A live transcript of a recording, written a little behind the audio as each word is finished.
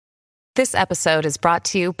This episode is brought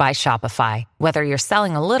to you by Shopify. Whether you're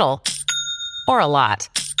selling a little or a lot,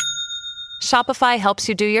 Shopify helps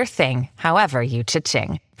you do your thing, however you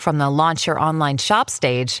cha-ching. From the launch your online shop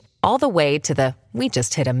stage, all the way to the we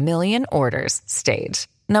just hit 1 million orders stage.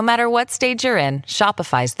 No matter what stage you're in,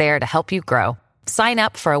 Shopify's there to help you grow. Sign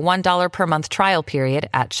up for a $1 per month trial period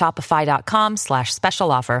at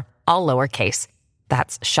shopify.com/special offer, all lowercase.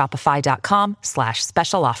 That's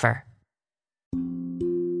shopify.com/special offer.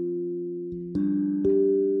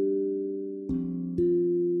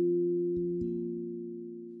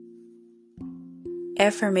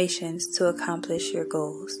 Affirmations to accomplish your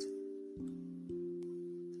goals.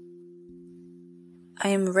 I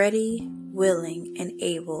am ready, willing, and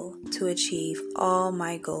able to achieve all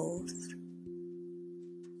my goals.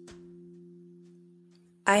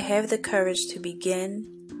 I have the courage to begin,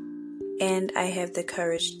 and I have the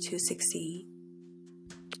courage to succeed.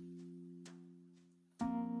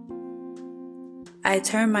 I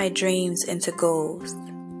turn my dreams into goals,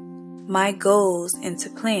 my goals into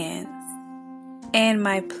plans, and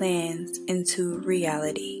my plans into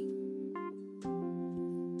reality.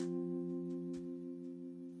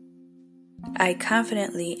 I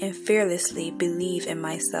confidently and fearlessly believe in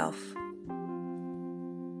myself.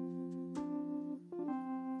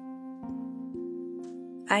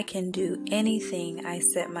 I can do anything I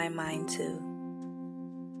set my mind to.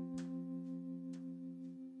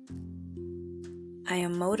 I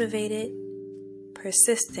am motivated,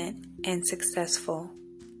 persistent, and successful.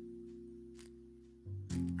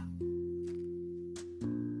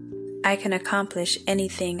 I can accomplish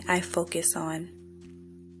anything I focus on.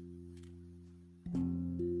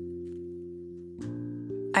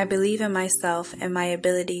 I believe in myself and my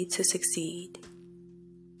ability to succeed.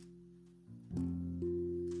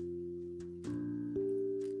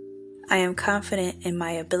 I am confident in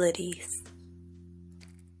my abilities.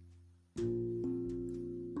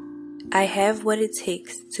 I have what it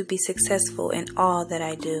takes to be successful in all that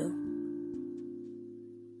I do.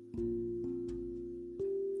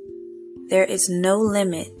 There is no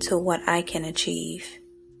limit to what I can achieve.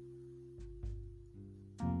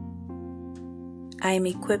 I am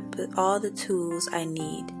equipped with all the tools I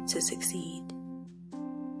need to succeed.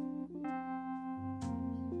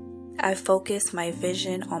 I focus my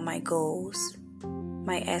vision on my goals,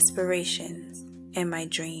 my aspirations, and my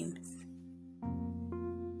dreams.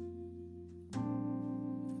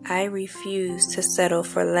 I refuse to settle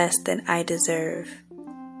for less than I deserve.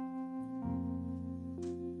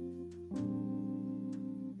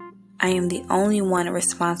 I am the only one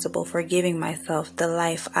responsible for giving myself the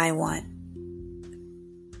life I want.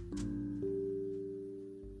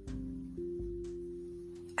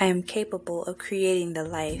 I am capable of creating the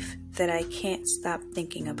life that I can't stop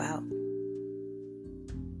thinking about.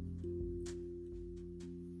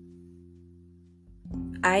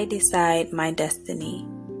 I decide my destiny.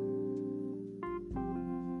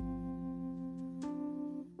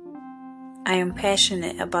 I am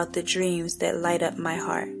passionate about the dreams that light up my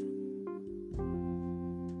heart.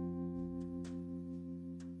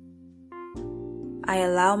 I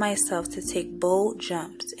allow myself to take bold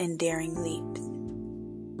jumps and daring leaps.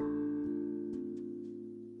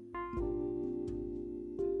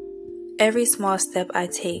 Every small step I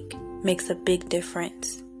take makes a big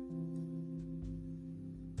difference.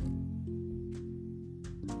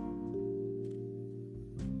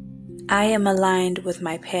 I am aligned with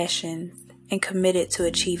my passions and committed to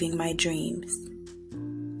achieving my dreams.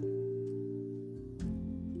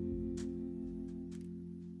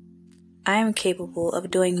 I am capable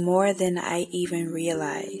of doing more than I even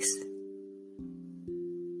realize.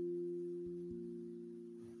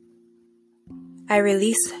 I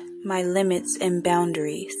release my limits and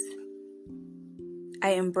boundaries.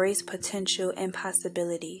 I embrace potential and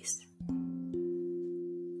possibilities.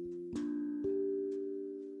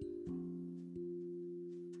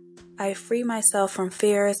 I free myself from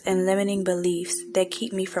fears and limiting beliefs that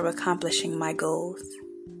keep me from accomplishing my goals.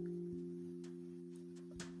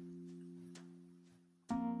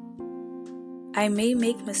 I may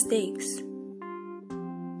make mistakes,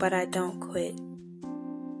 but I don't quit.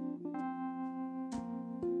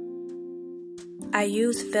 I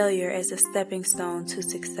use failure as a stepping stone to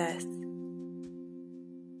success.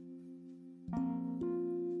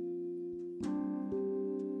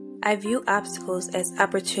 I view obstacles as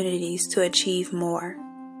opportunities to achieve more.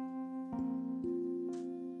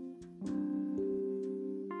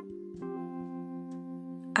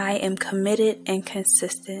 I am committed and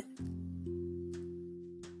consistent.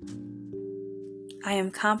 I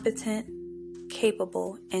am competent,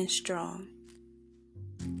 capable, and strong.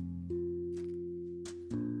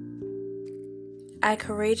 I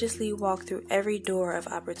courageously walk through every door of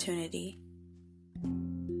opportunity.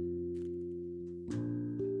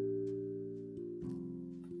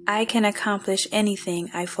 I can accomplish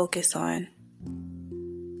anything I focus on.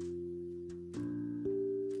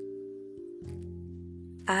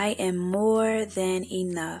 I am more than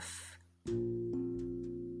enough.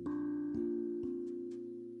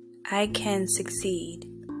 I can succeed.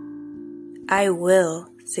 I will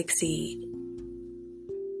succeed.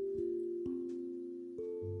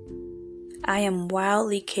 I am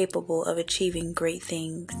wildly capable of achieving great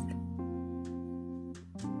things.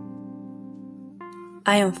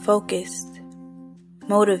 I am focused,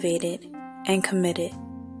 motivated, and committed.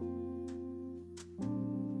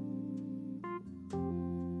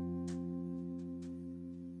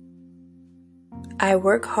 I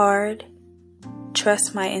work hard,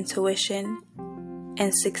 trust my intuition,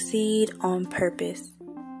 and succeed on purpose.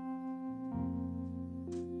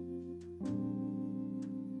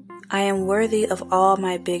 I am worthy of all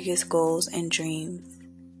my biggest goals and dreams.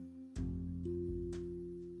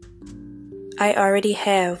 I already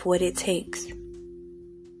have what it takes.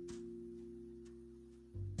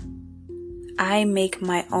 I make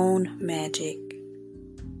my own magic.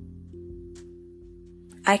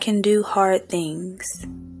 I can do hard things.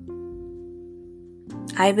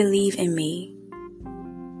 I believe in me.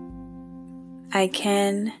 I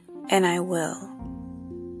can and I will.